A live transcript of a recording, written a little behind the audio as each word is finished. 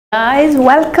Guys,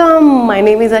 welcome. My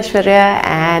name is Aisshwarya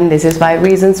and this is 5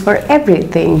 reasons for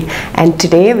everything, and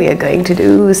today we are going to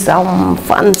do some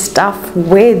fun stuff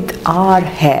with our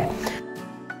hair.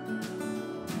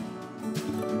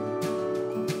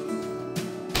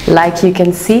 Like you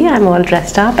can see, I'm all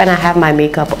dressed up and I have my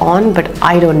makeup on, but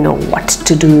I don't know what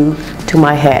to do to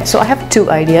my hair. So I have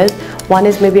two ideas. One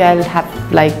is maybe I'll have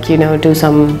do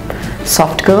some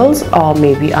soft curls, or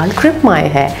maybe I'll crimp my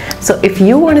hair. So if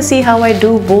you want to see how I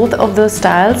do both of those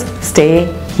styles, stay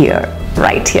here,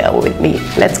 right here with me.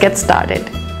 Let's get started.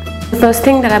 The first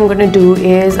thing that I'm going to do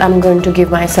is I'm going to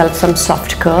give myself some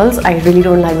soft curls. I really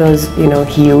don't like those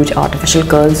huge artificial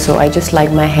curls, so I just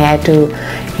like my hair to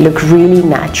look really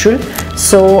natural.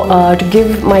 So to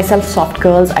give myself soft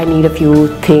curls, I need a few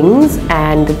things,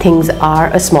 and the things are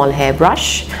a small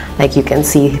hairbrush like you can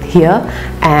see here,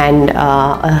 and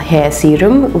a hair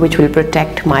serum which will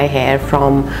protect my hair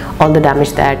from all the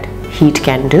damage that heat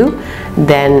can do,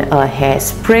 then a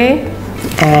hairspray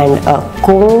and a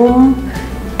comb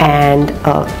and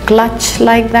a clutch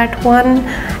like that one,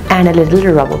 and a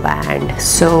little rubber band.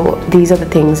 So these are the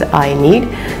things I need.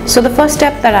 So the first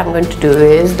step that I'm going to do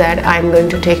is that I'm going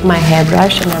to take my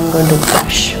hairbrush and I'm going to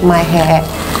brush my hair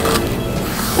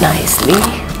nicely.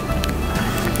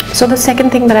 So the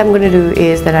second thing that I'm going to do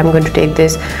is that I'm going to take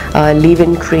this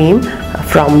leave-in cream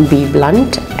from Be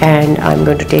Blunt, and I'm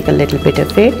going to take a little bit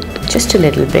of it, just a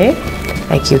little bit,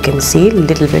 like you can see, a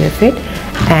little bit of it,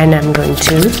 and I'm going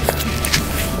to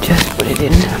just put it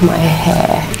in my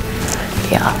hair,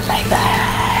 yeah, like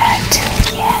that.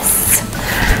 Yes.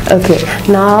 Okay,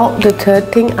 now the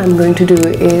third thing I'm going to do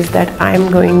is that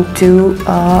I'm going to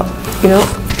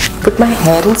put my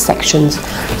hair in sections.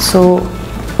 So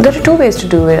there are two ways to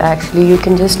do it actually. You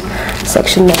can just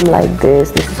section them like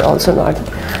this. This is also not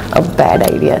a bad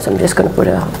idea. So I'm just going to put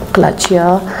a clutch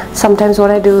here. Sometimes what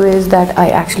I do is that I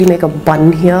actually make a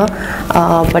bun here,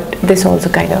 but this also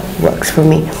kind of works for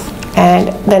me. And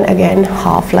then again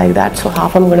half like that. So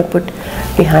half I'm going to put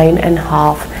behind and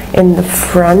half in the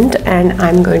front, and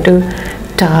I'm going to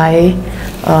tie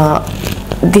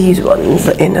these ones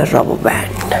in a rubber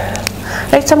band.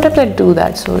 Right, sometimes I do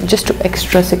that, so just to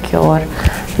extra secure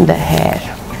the hair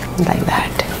like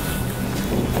that.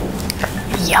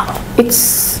 Yeah,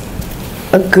 it's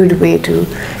a good way to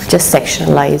just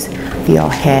sectionalize your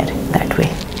hair that way.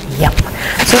 Yep.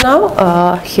 So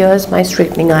now here's my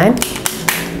straightening iron.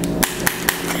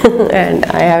 And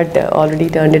I had already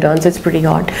turned it on, so it's pretty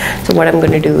hot. So what I'm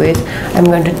going to do is I'm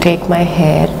going to take my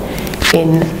hair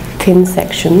in thin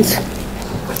sections,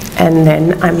 and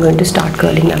then I'm going to start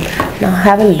curling them. Now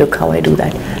have a look how I do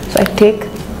that. So I take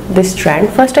this strand.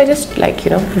 First I just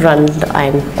run the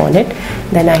iron on it,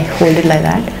 then I hold it like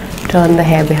that, turn the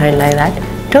hair behind like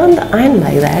that, turn the iron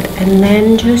like that, and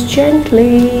then just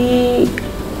gently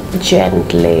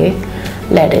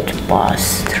let it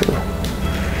pass through.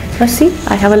 Now see,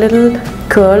 I have a little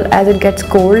curl. As it gets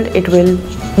cold, it will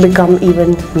become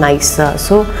even nicer.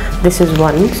 So this is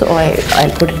one, so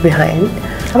I'll put it behind.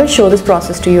 I will show this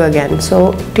process to you again.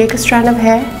 So take a strand of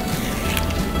hair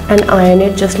and iron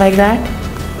it just like that,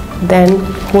 then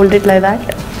hold it like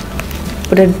that,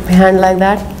 put it behind like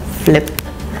that, flip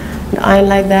the iron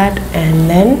like that, and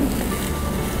then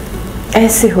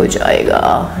ऐसे हो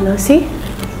जाएगा. Now see,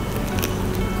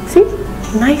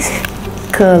 nice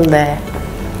curl there.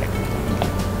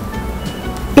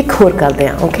 एक और करते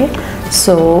हैं. Okay,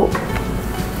 so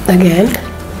again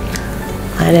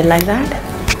iron it like that,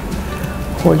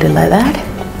 hold it like that,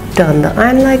 turn the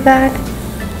iron like that,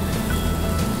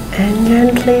 and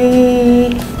gently,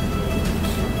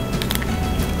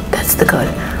 that's the curl.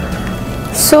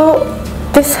 So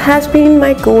this has been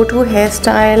my go-to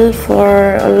hairstyle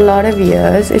for a lot of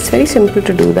years. It's very simple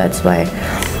to do, that's why.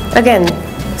 Again,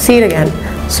 see it again.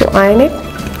 So iron it,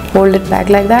 hold it back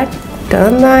like that,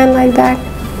 turn the iron like that,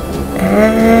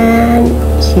 and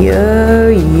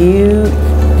here you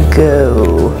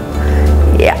go.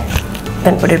 Yeah,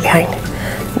 then put it behind.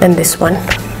 Then this one.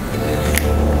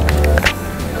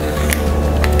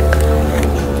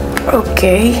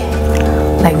 Okay,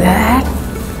 like that,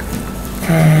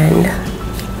 and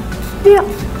yeah,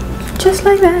 just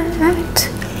like that.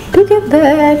 Look at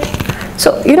that.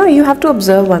 So you have to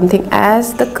observe one thing.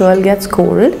 As the curl gets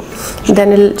cold,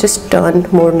 then it'll just turn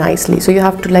more nicely. So you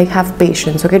have to have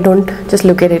patience. Okay, don't just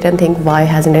look at it and think why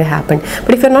hasn't it happened.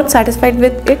 But if you're not satisfied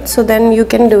with it, so then you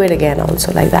can do it again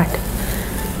also like that.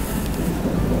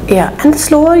 Yeah, and the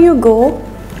slower you go,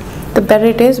 the better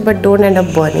it is, but don't end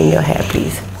up burning your hair,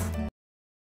 please.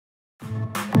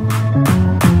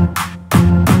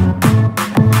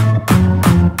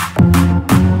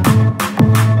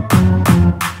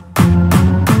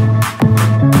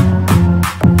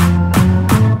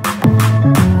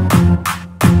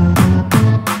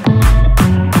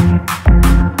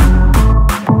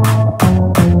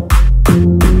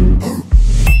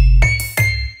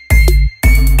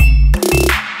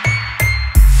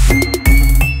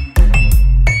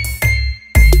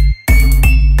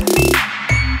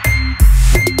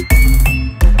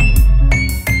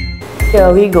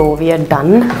 here we go, we are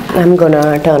done. I'm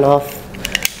gonna turn off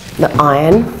the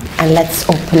iron and let's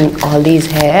open all these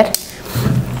hair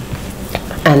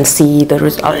and see the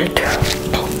result.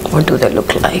 What do they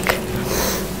look like?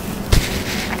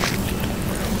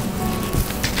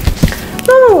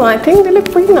 Oh, I think they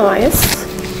look pretty nice.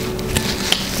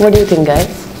 What do you think, guys?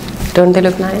 Don't they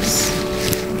look nice?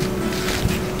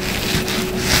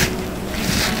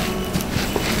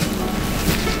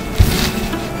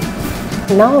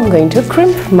 Now I'm going to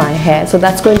crimp my hair. So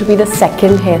that's going to be the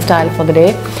second hairstyle for the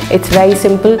day. It's very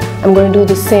simple. I'm going to do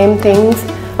the same things.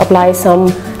 Apply some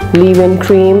leave-in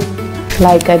cream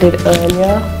like I did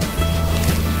earlier.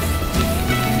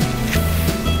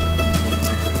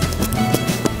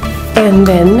 And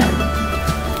then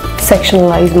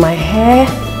sectionalize my hair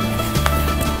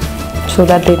so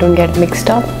that they don't get mixed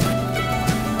up.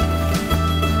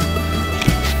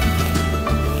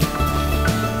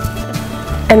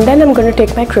 And then I'm going to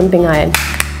take my crimping iron.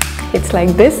 It's like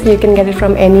this. You can get it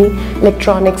from any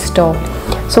electronics store.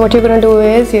 So what you're going to do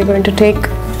is you're going to take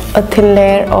a thin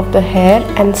layer of the hair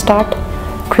and start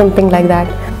crimping like that.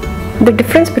 The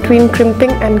difference between crimping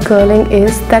and curling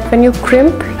is that when you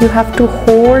crimp, you have to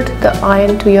hold the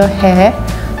iron to your hair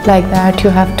like that.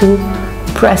 You have to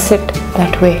press it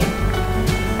that way.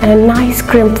 And a nice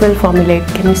crimp will formulate.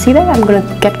 Can you see that? I'm going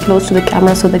to get close to the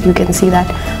camera so that you can see that.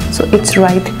 So it's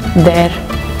right there.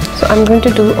 So I'm going to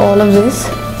do all of this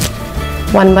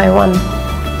one by one.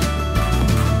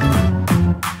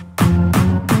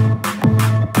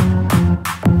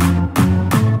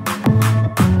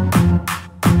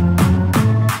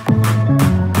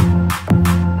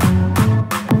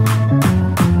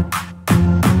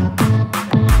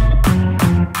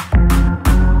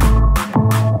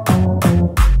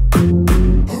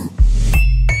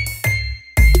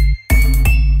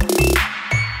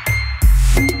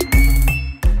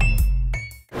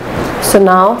 So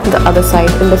now the other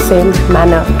side in the same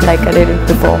manner like I did it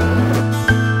before.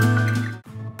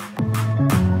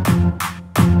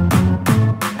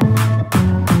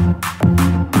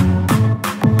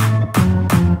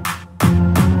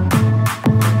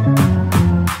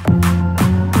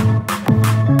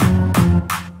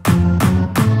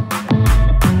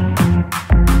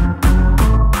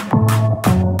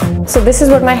 So this is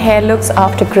what my hair looks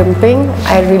after crimping.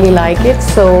 I really like it.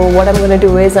 So what I'm going to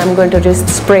do is I'm going to just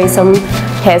spray some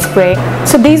hairspray.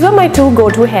 So these were my two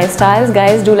go-to hairstyles.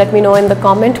 Guys, do let me know in the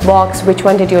comment box which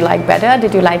one did you like better.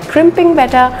 Did you like crimping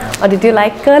better or did you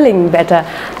like curling better?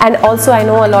 And also I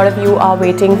know a lot of you are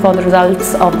waiting for the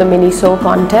results of the mini sew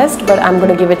contest, but I'm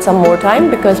going to give it some more time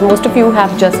because most of you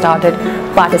have just started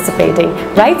participating,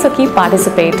 right? So keep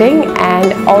participating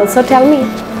and also tell me,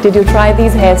 did you try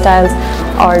these hairstyles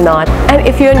or not? And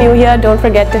if you're new here, don't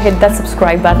forget to hit that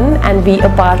subscribe button and be a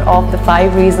part of the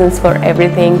 5 Reasons for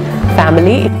Everything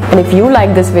family. And if you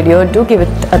like this video, do give it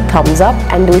a thumbs up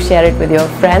and do share it with your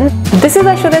friends. This is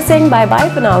Aisshwarya saying bye bye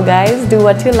for now, guys. Do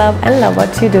what you love and love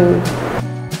what you do.